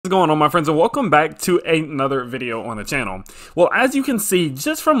What's going on, my friends, and welcome back to another video on the channel. Well, as you can see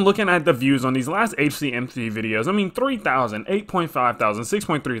just from looking at the views on these last HCMC videos, I mean 3,000, 8.5 thousand,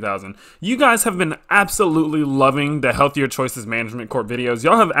 6.3 thousand, you guys have been absolutely loving the Healthier Choices Management Corp videos.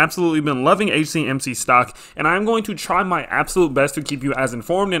 Y'all have absolutely been loving HCMC stock, and I'm going to try my absolute best to keep you as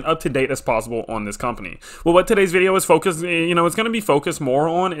informed and up to date as possible on this company. Well, what today's video is focused, it's going to be focused more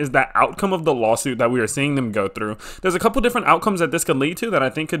on is that outcome of the lawsuit that we are seeing them go through. There's a couple different outcomes that this could lead to that I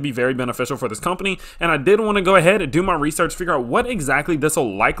think could be very beneficial for this company, and I did want to go ahead and do my research, figure out what exactly this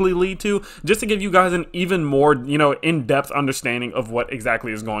will likely lead to, just to give you guys an even more in-depth understanding of what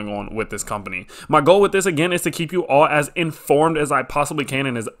exactly is going on with this company. My goal with this, again, is to keep you all as informed as I possibly can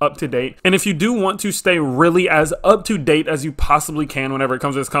and as up to date. And if you do want to stay really as up to date as you possibly can whenever it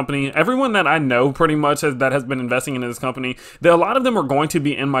comes to this company, everyone that I know pretty much that has been investing in this company, a lot of them are going to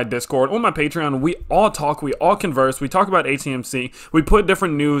be in my Discord, on my Patreon. We all talk, we all converse, we talk about HCMC, we put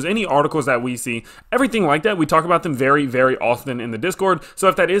different news, any articles that we see, everything like that. We talk about them very, very often in the Discord. So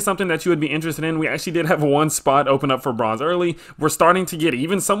if that is something that you would be interested in, we actually did have one spot open up for bronze early. We're starting to get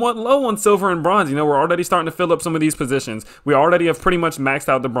even somewhat low on silver and bronze. We're already starting to fill up some of these positions. We already have pretty much maxed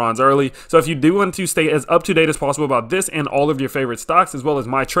out the bronze early. So if you do want to stay as up to date as possible about this and all of your favorite stocks, as well as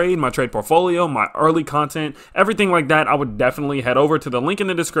my trade portfolio, my early content, everything like that, I would definitely head over to the link in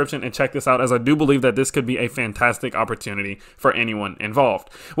the description and check this out, as I do believe that this could be a fantastic opportunity for anyone involved.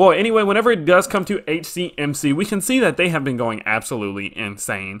 Well, anyway, whenever it does come to HCMC, we can see that they have been going absolutely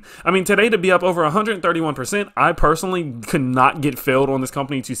insane. I mean, today to be up over 131%, I personally could not get filled on this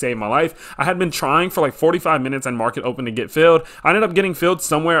company to save my life. I had been trying for like 45 minutes and market open to get filled. I ended up getting filled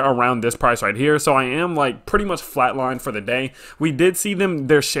somewhere around this price right here, so I am like pretty much flatlined for the day. We did see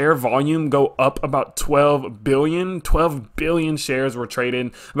their share volume go up about 12 billion shares were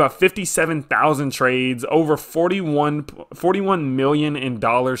traded, about 57,000 trades, over 41 million in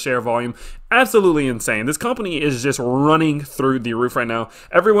dollar share volume. Absolutely insane. This company is just running through the roof right now.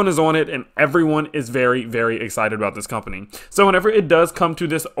 Everyone is on it, and everyone is very, very excited about this company. So whenever it does come to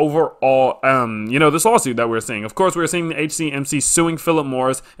this overall, this lawsuit that we're seeing, of course, we're seeing the HCMC suing Philip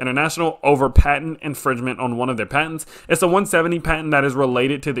Morris International over patent infringement on one of their patents. It's a 170 patent that is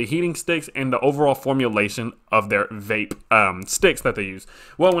related to the heating sticks and the overall formulation of their vape sticks that they use.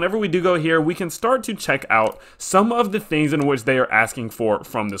 Well, whenever we do go here, we can start to check out some of the things in which they are asking for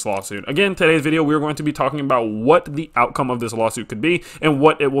from this lawsuit. Again, today's video, we're going to be talking about what the outcome of this lawsuit could be and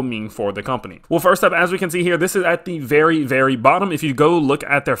what it will mean for the company. Well, first up, as we can see here, this is at the very, very bottom. If you go look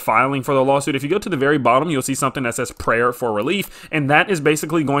at their filing for the lawsuit, if you go to the very bottom, you'll see something that says prayer for relief, and that is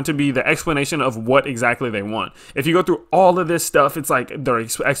basically going to be the explanation of what exactly they want. If you go through all of this stuff, it's like their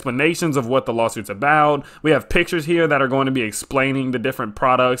explanations of what the lawsuit's about. We have pictures here that are going to be explaining the different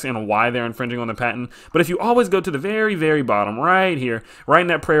products and why they're infringing on the patent. But if you always go to the very, very bottom right here, right in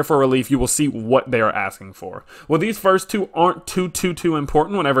that prayer for relief, you will see what they are asking for. Well, these first two aren't too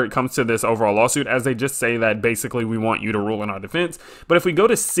important whenever it comes to this overall lawsuit, as they just say that basically we want you to rule in our defense. But if we go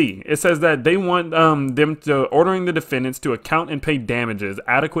to C, it says that they want them to ordering the defendants to account and pay damages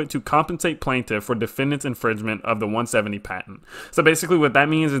adequate to compensate plaintiff for defendant's infringement of the 170 patent. So basically what that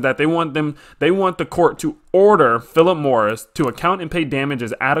means is that they want the court to order Philip Morris to account and pay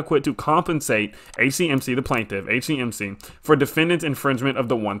damages adequate to compensate HCMC, the plaintiff, HCMC, for defendant's infringement of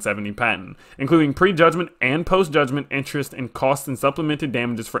the 170 patent, including pre-judgment and post-judgment interest and costs and supplemented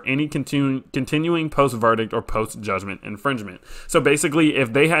damages for any continuing post-verdict or post-judgment infringement. So basically,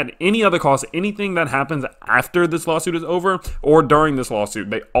 if they had any other costs, anything that happens after this lawsuit is over or during this lawsuit,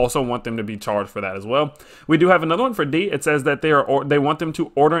 they also want them to be charged for that as well. We do have another one for D. It says that they want them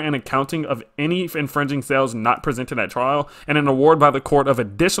to order an accounting of any infringing sales not presented at trial and an award by the court of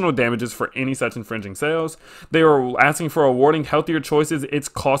additional damages for any such infringing sales. They are asking for awarding Healthier Choices its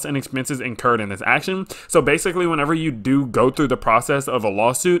costs and expenses incurred in this action. So basically, whenever you do go through the process of a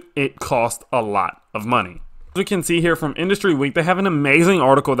lawsuit, it costs a lot of money. As we can see here from Industry Week, they have an amazing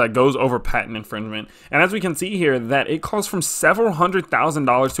article that goes over patent infringement. And as we can see here, that it costs from several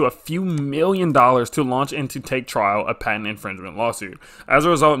 $100,000 to a few $1 million to launch and to take trial a patent infringement lawsuit. As a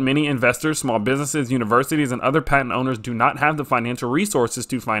result, many investors, small businesses, universities, and other patent owners do not have the financial resources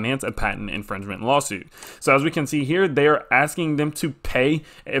to finance a patent infringement lawsuit. So as we can see here, they are asking them to pay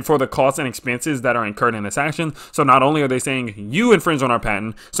for the costs and expenses that are incurred in this action. So not only are they saying you infringe on our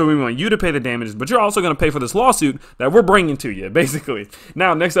patent, so we want you to pay the damages, but you're also going to pay for this lawsuit that we're bringing to you, basically.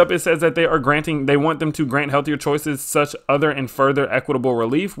 Now, next up, it says that they want them to grant Healthier Choices such other and further equitable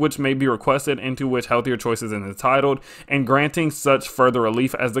relief which may be requested, into which Healthier Choices is entitled, and granting such further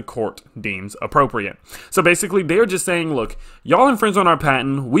relief as the court deems appropriate. So basically, they're just saying, look, y'all infringed on our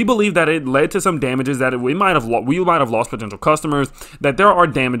patent. We believe that it led to some damages, that we might have lost potential customers, that there are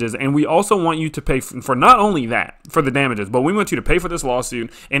damages, and we also want you to pay for not only that, for the damages, but we want you to pay for this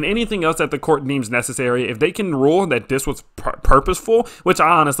lawsuit and anything else that the court deems necessary. If they can rule that this was purposeful, which I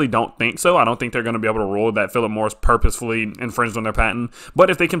honestly don't think so. I don't think they're going to be able to rule that Philip Morris purposefully infringed on their patent. But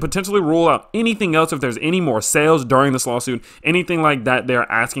if they can potentially rule out anything else, if there's any more sales during this lawsuit, anything like that, they're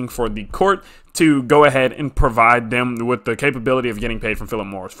asking for the court to go ahead and provide them with the capability of getting paid from Philip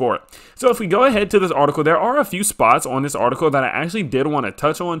Morris for it. So if we go ahead to this article, there are a few spots on this article that I actually did want to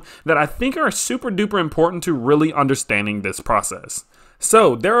touch on that I think are super duper important to really understanding this process.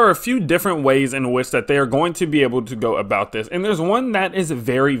 So there are a few different ways in which that they are going to be able to go about this, and there's one that is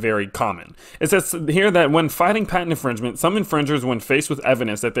very, very common. It says here that when fighting patent infringement, some infringers, when faced with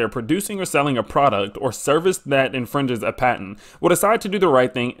evidence that they are producing or selling a product or service that infringes a patent, will decide to do the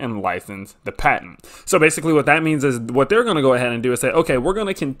right thing and license the patent. So basically what that means is what they're going to go ahead and do is say, okay, we're going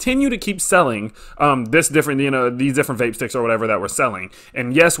to continue to keep selling these different vape sticks or whatever that we're selling.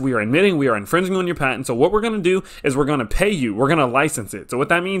 And yes, we are admitting we are infringing on your patent. So what we're going to do is we're going to pay you. We're going to license it. So what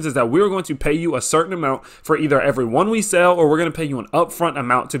that means is that we're going to pay you a certain amount for either every one we sell, or we're going to pay you an upfront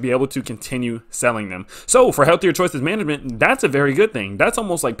amount to be able to continue selling them. So for Healthier Choices Management, that's a very good thing. That's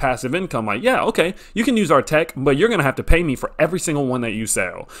almost like passive income. Like, yeah, okay, you can use our tech, but you're going to have to pay me for every single one that you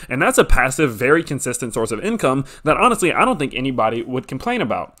sell. And that's a passive, very consistent source of income that honestly, I don't think anybody would complain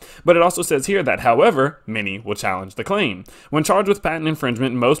about. But it also says here that, however, many will challenge the claim. When charged with patent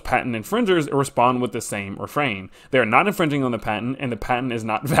infringement, most patent infringers respond with the same refrain. They are not infringing on the patent, and the patent is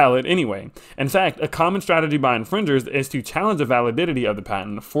not valid anyway. In fact, a common strategy by infringers is to challenge the validity of the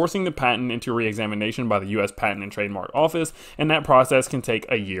patent, forcing the patent into re-examination by the U.S. Patent and Trademark Office, and that process can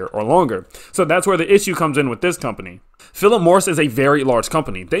take a year or longer. So that's where the issue comes in with this company. Philip Morris is a very large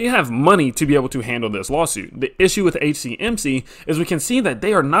company. They have money to be able to handle this lawsuit. The issue with HCMC is we can see that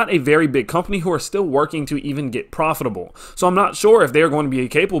they are not a very big company who are still working to even get profitable. So I'm not sure if they're going to be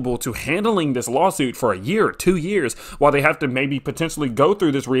capable to handling this lawsuit for a year or 2 years while they have to maybe potentially go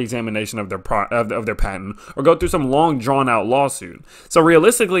through this re-examination of their patent, or go through some long drawn out lawsuit. So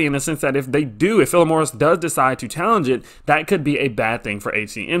realistically, in the sense that if Philip Morris does decide to challenge it, that could be a bad thing for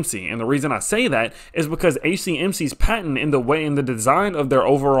HCMC. And the reason I say that is because HCMC's patent in the design of their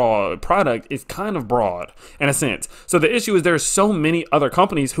overall product is kind of broad in a sense. So the issue is there's so many other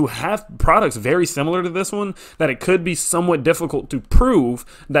companies who have products very similar to this one that it could be somewhat difficult to prove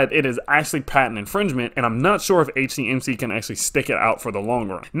that it is actually patent infringement, and I'm not sure if HCMC can actually stick it out for the long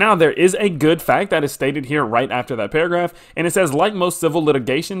run. Now, there is a good fact that is stated here right after that paragraph, and it says, like most civil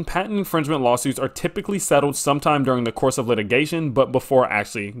litigation, patent infringement lawsuits are typically settled sometime during the course of litigation, but before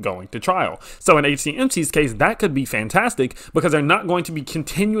actually going to trial. So in HCMC's case, that could be fantastic because they're not going to be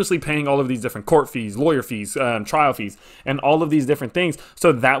continuously paying all of these different court fees, lawyer fees, trial fees, and all of these different things.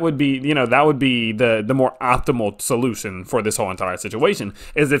 So that would be, the more optimal solution for this whole entire situation,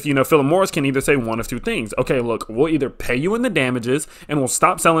 is if, Philip Morris can either say one of two things. Okay, look, we'll either pay you in the damages and we'll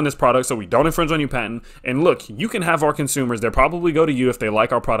stop selling this product so we don't infringe on your patent. And look, you can have our consumers. They'll probably go to you if they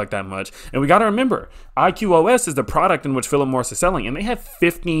like our product that much. And we got to remember, IQOS is the product in which Philip Morris is selling, and they have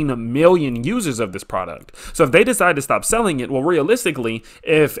 15 million users of this product. So if they decide to stop selling it, well, realistically,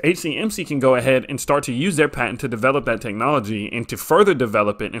 if HCMC can go ahead and start to use their patent to develop that technology and to further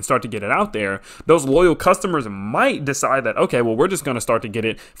develop it and start to get it out there, those loyal customers might decide that, okay, well, we're just going to start to get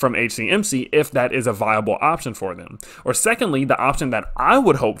it from HCMC if that is a viable option for them. Or secondly, the option that I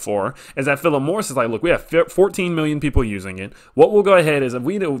would hope for is that Philip Morris is like, look, we have 14 million people using it. What we'll go ahead is, if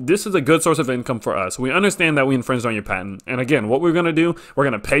this is a good source of income for us. We understand that we infringed on your patent. And again, what we're going to do, we're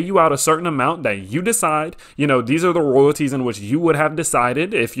going to pay you out a certain amount that you decide. These are the royalties in which you would have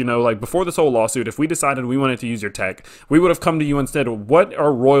decided if, like before this whole lawsuit, if we decided we wanted to use your tech, we would have come to you instead of what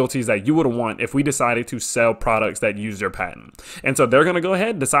are royalties that you would want if we decided to sell products that use your patent. And so they're going to go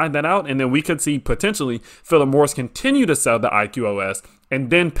ahead, decide that out, and then we could see potentially Philip Morris continue to sell the IQOS and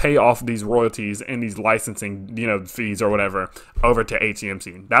then pay off these royalties and these licensing, fees or whatever over to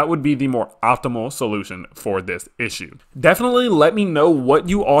HCMC. That would be the more optimal solution for this issue. Definitely let me know what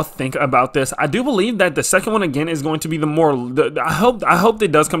you all think about this. I do believe that the second one again is going to be I hope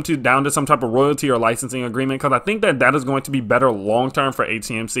it does come down to some type of royalty or licensing agreement, because I think that is going to be better long term for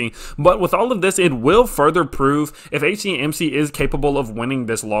HCMC. But with all of this, it will further prove if HCMC is capable of winning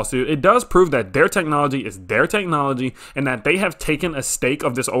this lawsuit. It does prove that their technology is their technology and that they have taken a step stake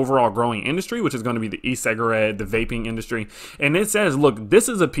of this overall growing industry, which is going to be the e-cigarette, the vaping industry. And it says, look, this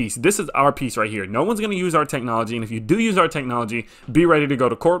is a piece. This is our piece right here. No one's going to use our technology. And if you do use our technology, be ready to go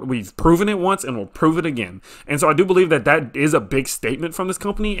to court. We've proven it once and we'll prove it again. And so I do believe that that is a big statement from this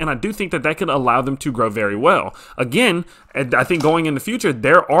company. And I do think that that could allow them to grow very well. Again, I think going in the future,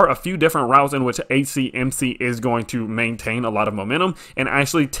 there are a few different routes in which HCMC is going to maintain a lot of momentum and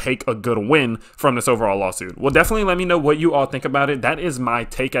actually take a good win from this overall lawsuit. Well, definitely let me know what you all think about it. That is my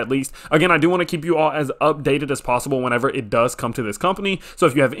take, at least. Again, I do want to keep you all as updated as possible whenever it does come to this company. So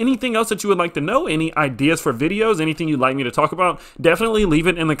if you have anything else that you would like to know, any ideas for videos, anything you'd like me to talk about, definitely leave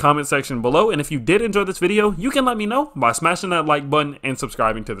it in the comment section below. And if you did enjoy this video, you can let me know by smashing that like button and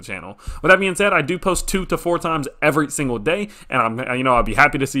subscribing to the channel. With that being said, I do post 2 to 4 times every single day, and I'll be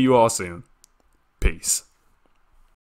happy to see you all soon. Peace.